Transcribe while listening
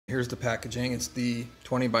Here's the packaging. It's the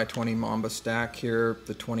 20 by 20 Mamba stack here,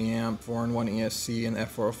 the 20 amp 4-in-1 ESC and the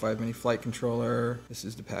F405 mini flight controller. This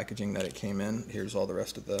is the packaging that it came in. Here's all the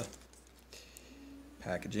rest of the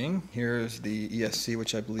packaging. Here's the ESC,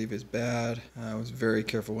 which I believe is bad. I was very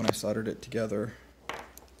careful when I soldered it together.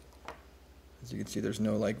 As you can see, there's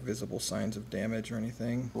no like visible signs of damage or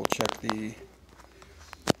anything. We'll check the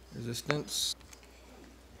resistance.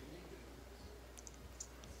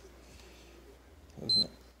 There's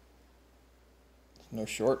no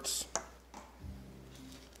shorts.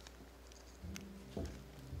 When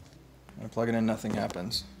I plug it in, nothing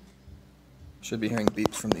happens. Should be hearing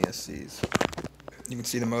beeps from the ESCs. You can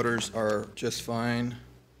see the motors are just fine.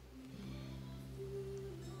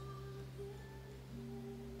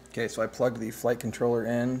 Okay, so I plugged the flight controller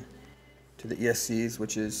in to the ESCs,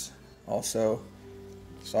 which is also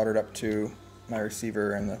soldered up to my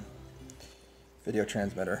receiver and the video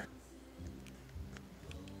transmitter.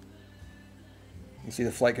 You see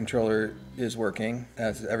the flight controller is working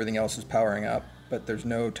as everything else is powering up, but there's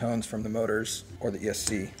no tones from the motors or the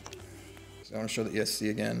ESC. So I want to show the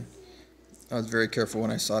ESC again. I was very careful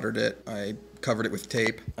when I soldered it. I covered it with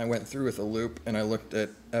tape. I went through with a loop and I looked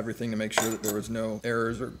at everything to make sure that there was no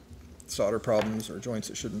errors or solder problems or joints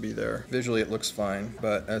that shouldn't be there. Visually it looks fine,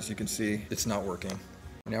 but as you can see, it's not working.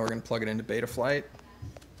 Now we're going to plug it into Betaflight.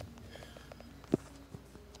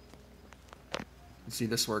 You see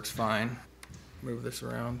this works fine. Move this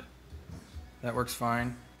around. That works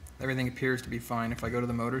fine. Everything appears to be fine. If I go to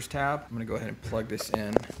the motors tab, I'm going to go ahead and plug this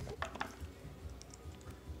in.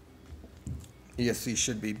 ESC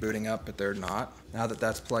should be booting up, but they're not. Now that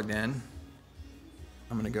that's plugged in,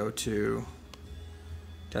 I'm going to go to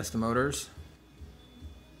test the motors.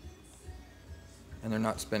 And they're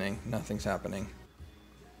not spinning. Nothing's happening.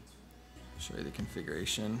 Show you the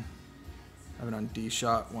configuration. I have it on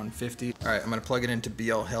D-Shot 150. All right, I'm gonna plug it into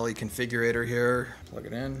BL Heli configurator here. Plug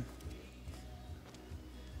it in.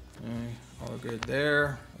 Okay, all good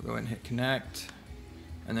there. I'll go ahead and hit connect.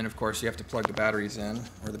 And then of course you have to plug the batteries in,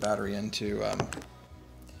 or the battery in to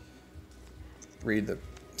read the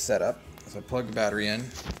setup. So I plug the battery in.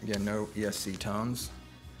 Again, no ESC tones.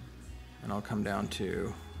 And I'll come down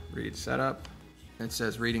to read setup. It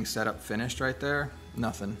says reading setup finished right there.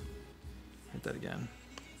 Nothing. Hit that again.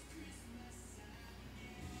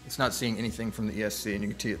 It's not seeing anything from the ESC, and you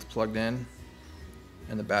can see it's plugged in,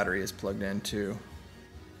 and the battery is plugged in too.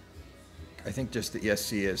 I think just the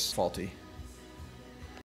ESC is faulty.